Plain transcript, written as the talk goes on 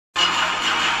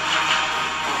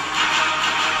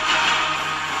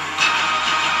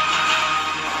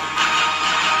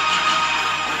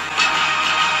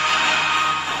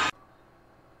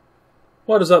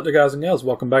What is up there, guys and gals?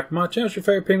 Welcome back to my channel. It's your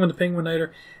favorite penguin, the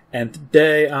Penguinator, and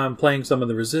today I'm playing some of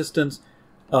the Resistance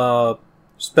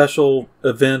special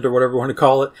event, or whatever you want to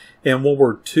call it, in World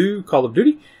War II Call of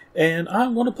Duty, and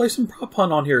I'm going to play some prop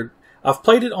hunt on here. I've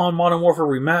played it on Modern Warfare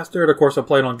Remastered. Of course, I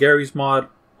played on Gary's mod.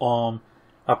 I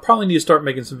probably need to start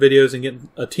making some videos and getting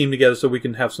a team together so we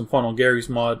can have some fun on Gary's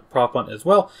mod prop hunt as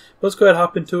well. But let's go ahead and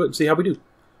hop into it and see how we do.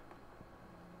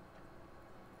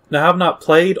 Now, I've not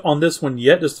played on this one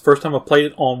yet. This is the first time I've played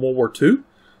it on World War II.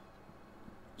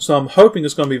 So I'm hoping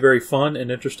it's going to be very fun and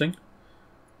interesting.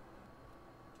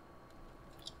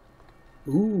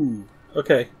 Ooh,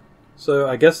 okay. So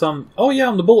I guess I'm... Oh yeah,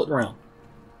 I'm the bullet round.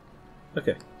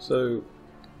 Okay, so...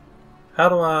 How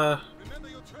do I...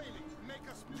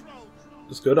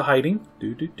 Let's go to hiding.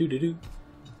 Do.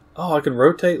 Oh, I can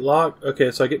rotate, lock.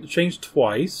 Okay, so I get to change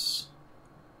twice.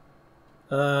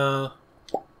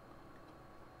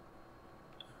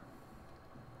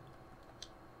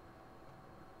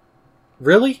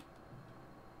 Really?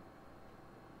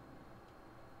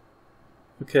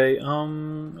 Okay,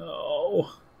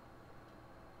 oh.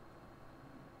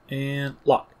 And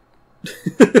lock.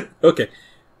 Okay.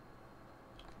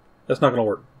 That's not gonna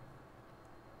work.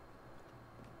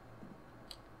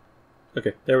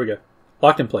 Okay, there we go.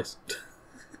 Locked in place.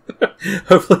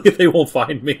 Hopefully they won't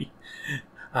find me.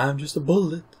 I'm just a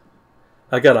bullet.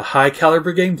 I got a high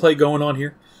caliber gameplay going on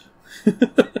here.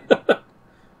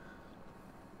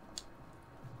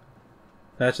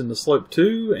 Matching the slope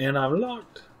 2, and I'm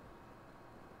locked.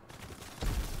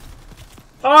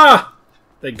 Ah!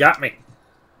 They got me.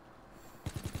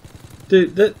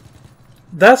 Dude,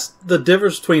 that's the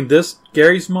difference between this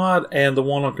Gary's mod and the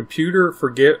one on computer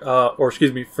for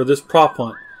for this prop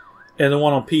hunt, and the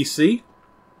one on PC.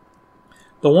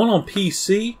 The one on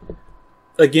PC,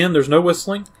 again, there's no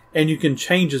whistling, and you can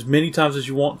change as many times as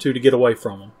you want to get away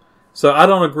from them. So I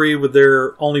don't agree with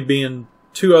there only being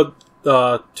two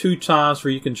times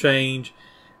where you can change,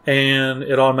 and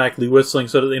it automatically whistling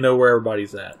so that they know where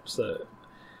everybody's at. So,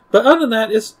 but other than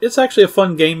that, it's actually a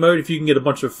fun game mode if you can get a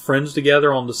bunch of friends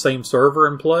together on the same server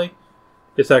and play.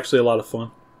 It's actually a lot of fun.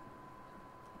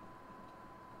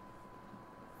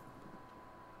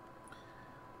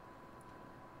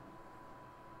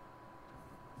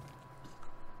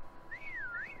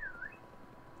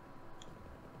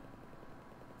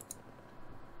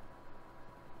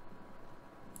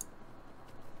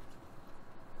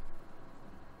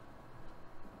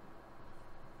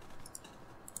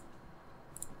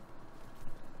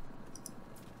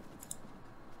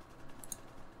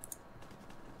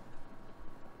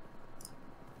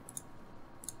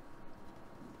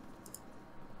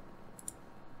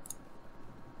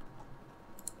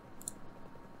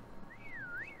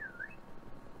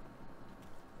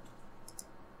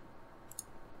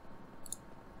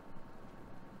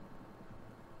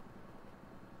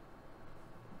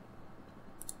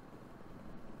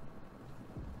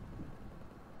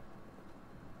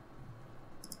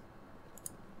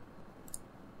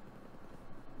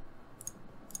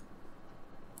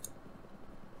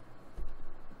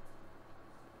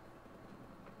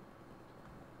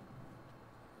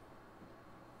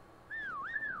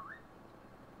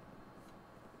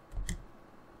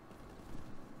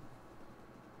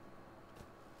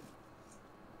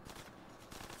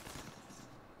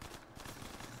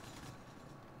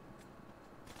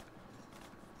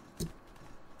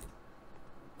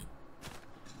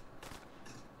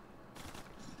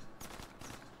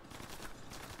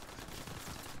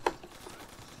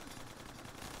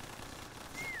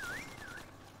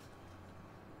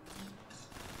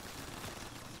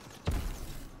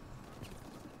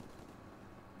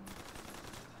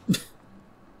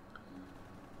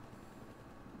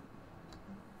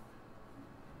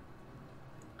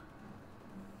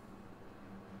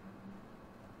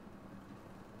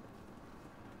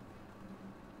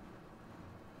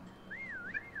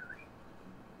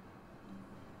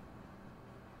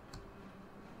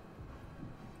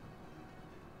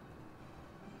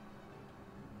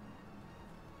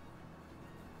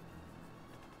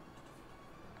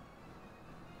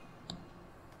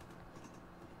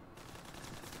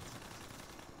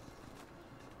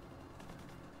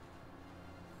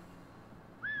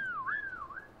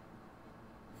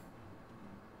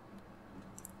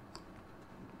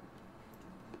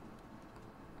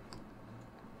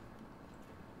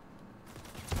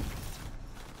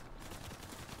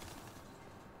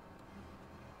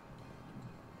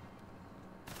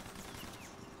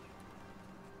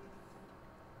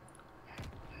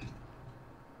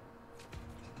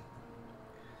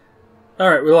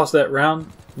 Alright, we lost that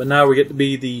round, but now we get to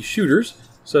be the shooters.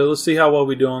 So let's see how well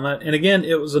we do on that. And again,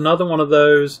 it was another one of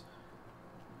those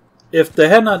if they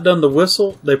had not done the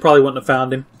whistle, they probably wouldn't have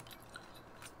found him.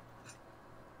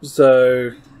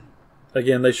 So,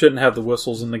 again, they shouldn't have the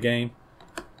whistles in the game.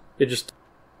 It just...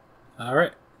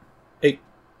 Alright. 8,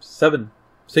 7,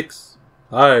 6,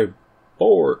 5,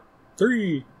 4,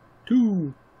 3,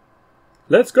 2.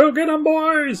 Let's go get them,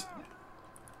 boys!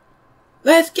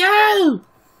 Let's go!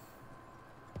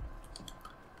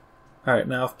 Alright,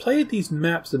 now I've played these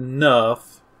maps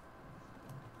enough.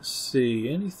 Let's see,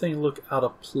 anything look out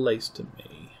of place to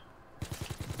me?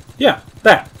 Yeah,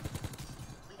 that.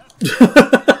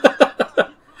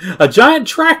 A giant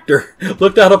tractor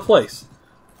looked out of place.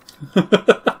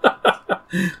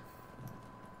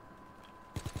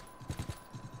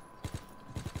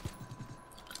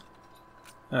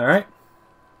 Alright.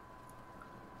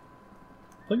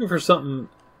 Looking for something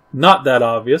not that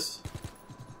obvious.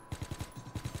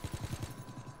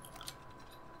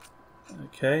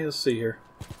 Okay, let's see here.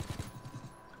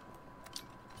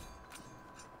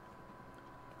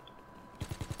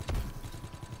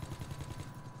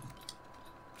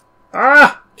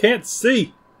 Ah! Can't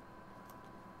see!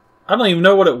 I don't even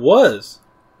know what it was.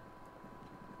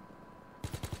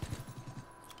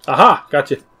 Aha!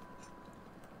 Gotcha.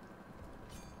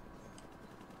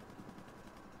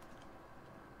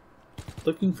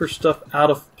 Looking for stuff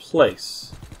out of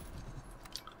place.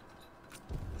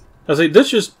 I see,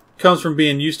 this just comes from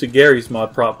being used to Gary's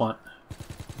mod prop hunt.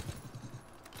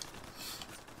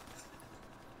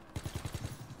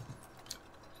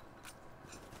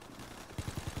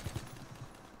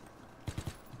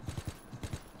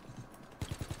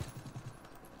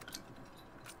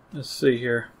 Let's see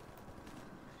here.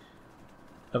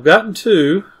 I've gotten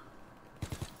 2.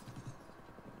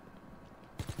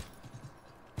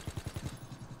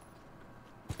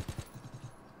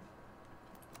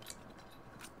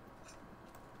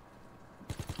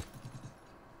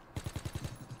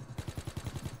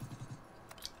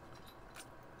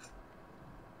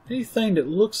 Anything that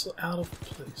looks out of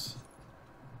place.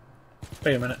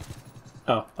 Wait a minute.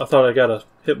 Oh, I thought I got a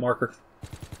hit marker.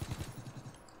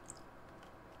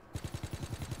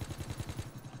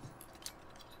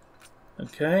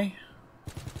 Okay.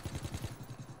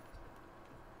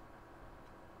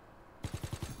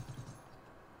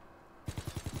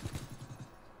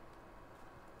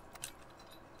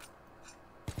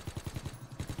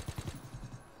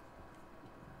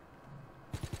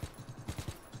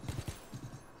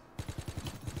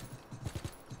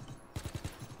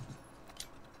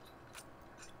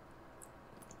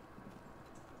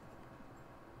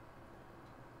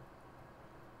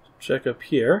 Check up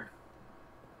here.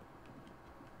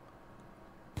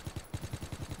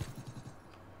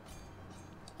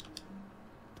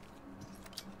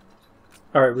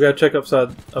 Alright, we gotta check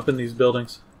up in these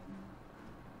buildings.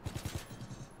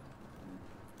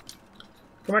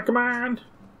 Come on, come on!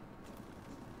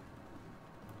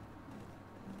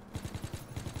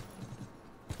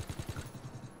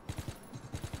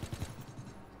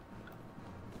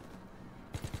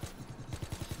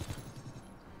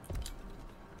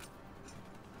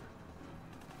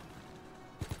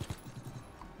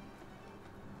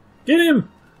 Get him!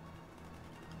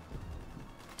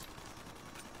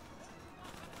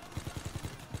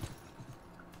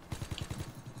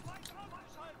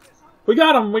 We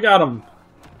got him! We got him!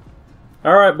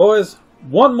 Alright, boys.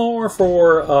 One more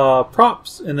for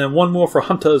props, and then one more for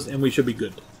hunters, and we should be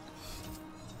good.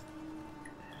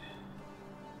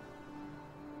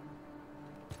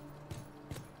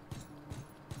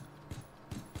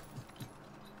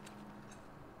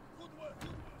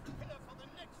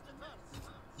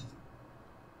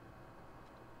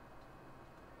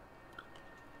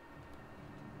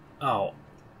 Oh.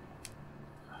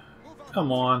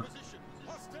 Come on.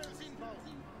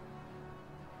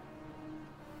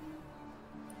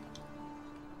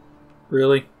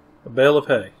 Really? A bale of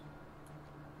hay?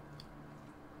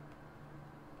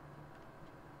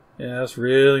 Yeah, that's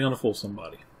really gonna fool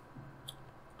somebody.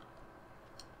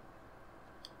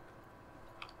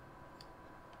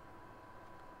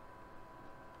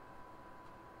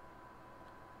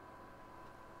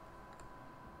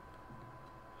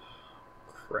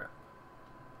 Crap.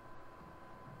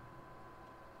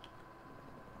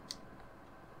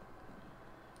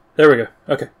 There we go.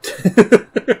 Okay.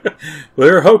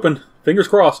 We were hoping. Fingers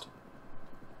crossed.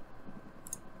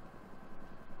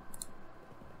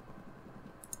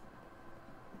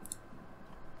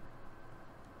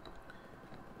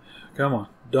 Come on.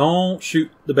 Don't shoot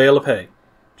the bale of hay.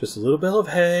 Just a little bale of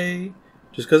hay.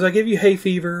 Just because I give you hay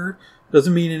fever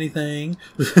doesn't mean anything.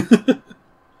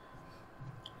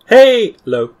 Hey!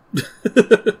 Low.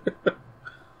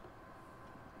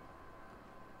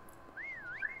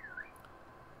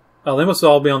 Oh, they must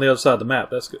all be on the other side of the map.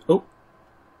 That's good. Oh.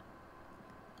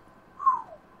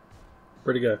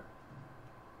 Where'd he go?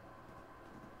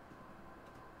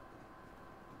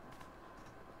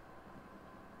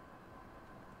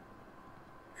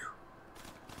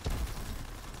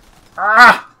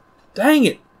 Ah! Dang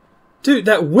it! Dude,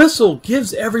 that whistle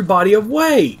gives everybody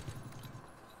away!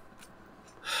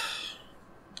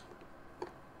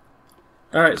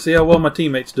 Alright, see how well my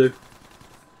teammates do.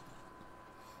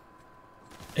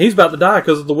 He's about to die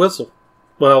because of the whistle.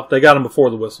 Well, they got him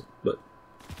before the whistle, but...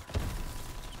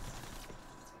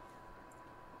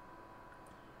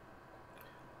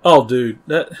 Oh, dude,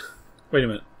 that... Wait a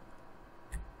minute.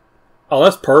 Oh,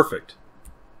 that's perfect.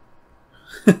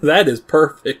 That is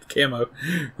perfect camo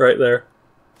right there.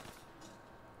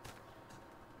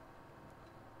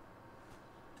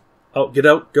 Oh, get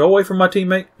out. Go away from my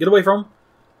teammate. Get away from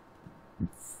him.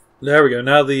 There we go.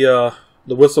 Now the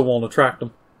whistle won't attract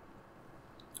them.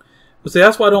 But see,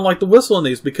 that's why I don't like the whistle in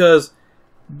these, because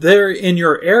they're in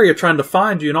your area trying to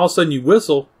find you, and all of a sudden you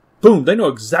whistle, boom, they know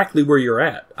exactly where you're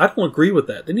at. I don't agree with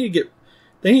that. They need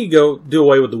to go do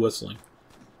away with the whistling.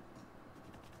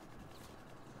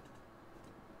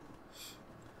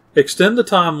 Extend the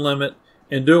time limit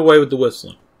and do away with the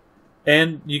whistling.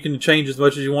 And you can change as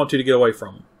much as you want to get away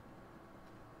from them.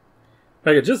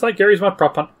 Make it just like Gary's my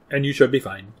prop hunt, and you should be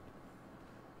fine.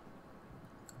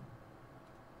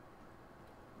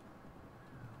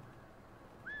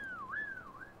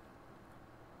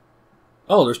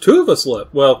 Oh, there's two of us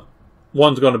left. Well,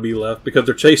 one's going to be left because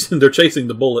they're chasing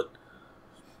the bullet.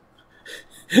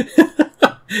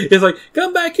 It's like,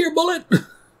 come back here, bullet.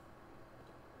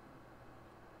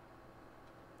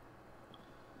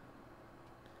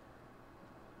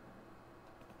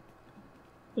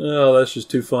 Oh, that's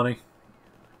just too funny.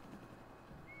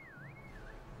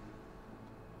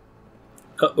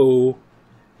 Uh-oh.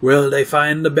 Will they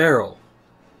find the barrel?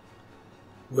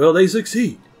 Will they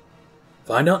succeed?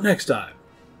 Find out next time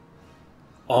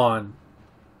on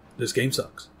This Game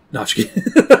Sucks. No, I'm just kidding.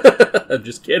 I'm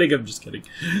just kidding. I'm just kidding.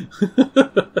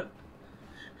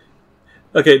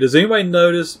 Okay, does anybody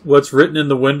notice what's written in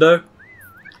the window?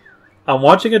 I'm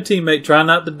watching a teammate try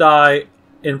not to die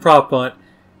in prop hunt,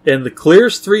 and the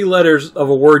clearest three letters of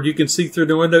a word you can see through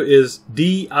the window is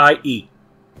D-I-E.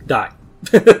 Die.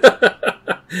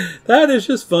 That is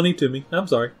just funny to me. I'm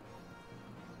sorry.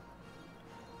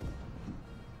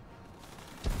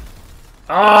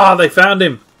 Ah, they found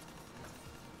him.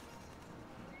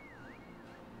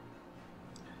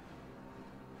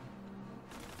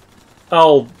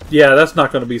 Oh, yeah, that's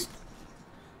not going to be...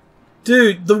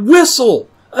 Dude, the whistle!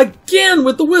 Again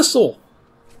with the whistle!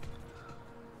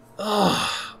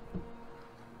 Ah.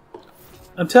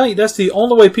 I'm telling you, that's the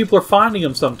only way people are finding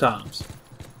him sometimes.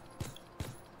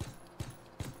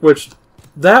 Which,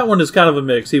 that one is kind of a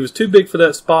mix. He was too big for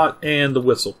that spot and the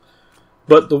whistle.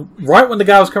 But right when the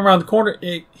guy was coming around the corner,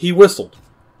 he whistled.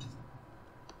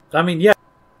 I mean, yeah.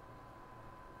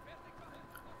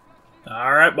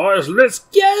 Alright, boys, let's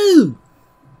go!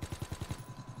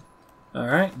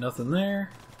 Alright, nothing there.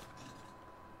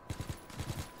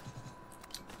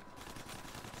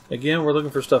 Again, we're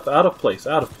looking for stuff out of place,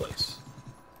 out of place.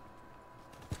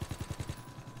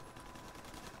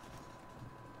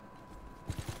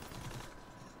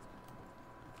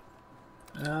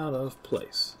 Out of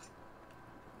place.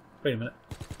 Wait a minute.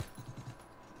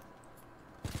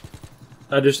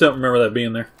 I just don't remember that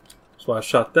being there. That's why I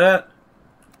shot that.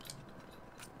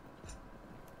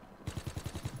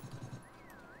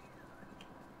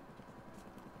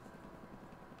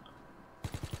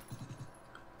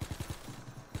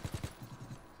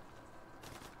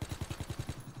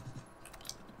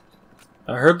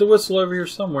 I heard the whistle over here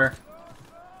somewhere.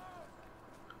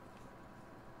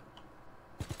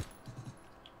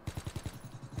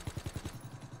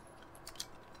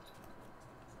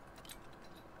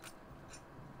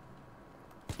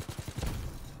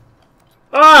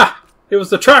 Ah! It was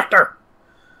the tractor!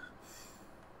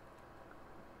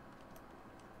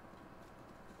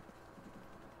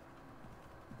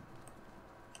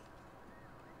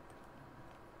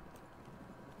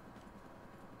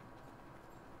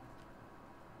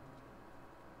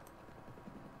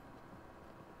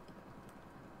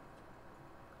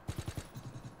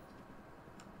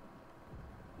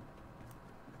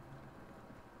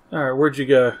 Alright, where'd you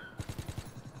go?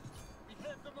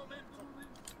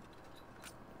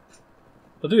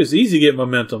 Well, dude, it's easy to get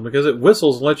momentum because it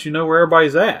whistles and lets you know where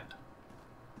everybody's at.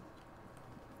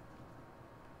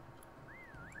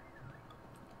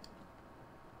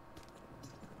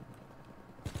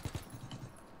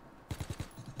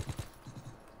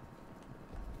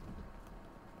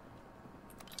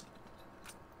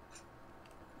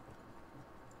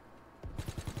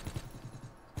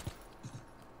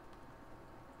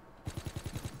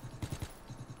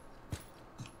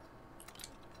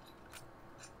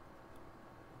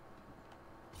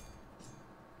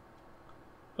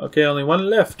 Okay, only one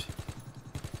left.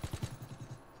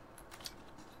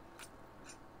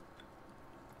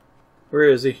 Where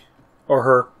is he? Or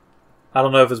her? I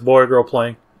don't know if it's boy or girl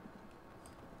playing.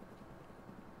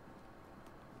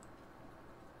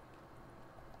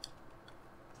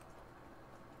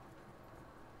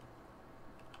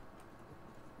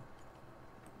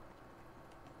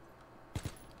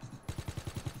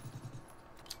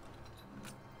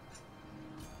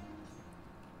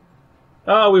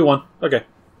 Oh, we won. Okay.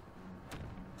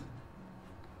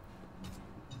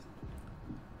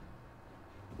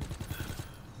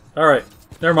 Alright.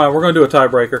 Never mind. We're going to do a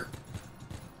tiebreaker.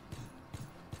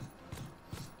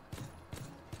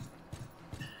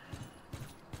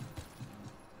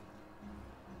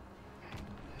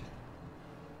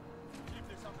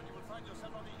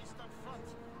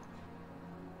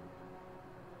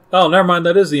 Oh, never mind.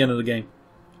 That is the end of the game.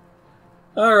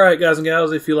 Alright guys and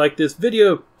gals, if you like this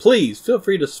video, please feel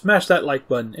free to smash that like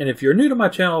button. And if you're new to my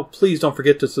channel, please don't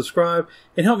forget to subscribe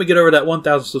and help me get over that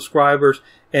 1,000 subscribers.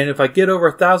 And if I get over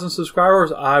 1,000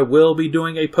 subscribers, I will be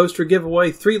doing a poster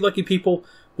giveaway. 3 lucky people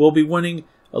will be winning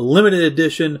a limited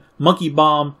edition Monkey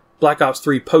Bomb Black Ops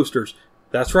 3 posters.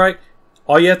 That's right.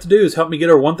 All you have to do is help me get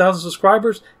over 1,000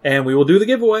 subscribers and we will do the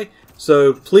giveaway.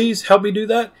 So please help me do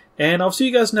that. And I'll see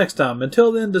you guys next time.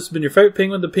 Until then, this has been your favorite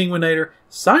penguin, the Penguinator,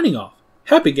 signing off.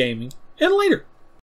 Happy gaming, and later.